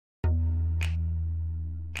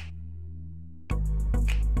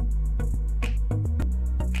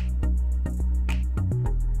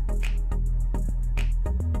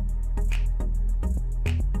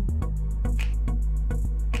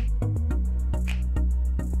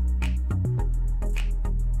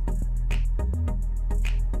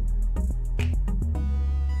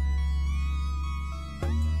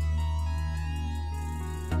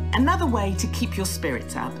Another way to keep your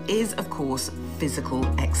spirits up is, of course, physical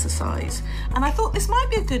exercise. And I thought this might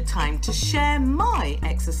be a good time to share my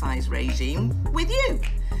exercise regime with you.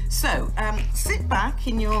 So sit back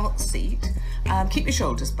in your seat, keep your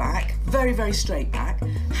shoulders back, very, very straight back,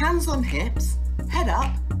 hands on hips, head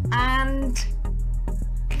up, and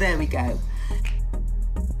there we go.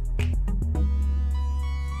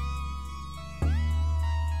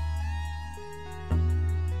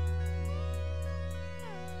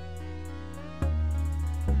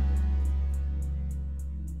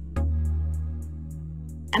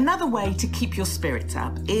 Another way to keep your spirits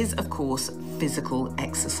up is, of course, physical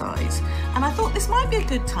exercise. And I thought this might be a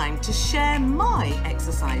good time to share my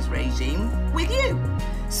exercise regime with you.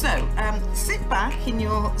 So sit back in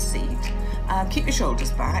your seat, keep your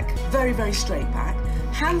shoulders back, very, very straight back,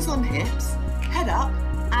 hands on hips, head up,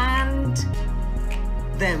 and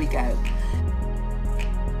there we go.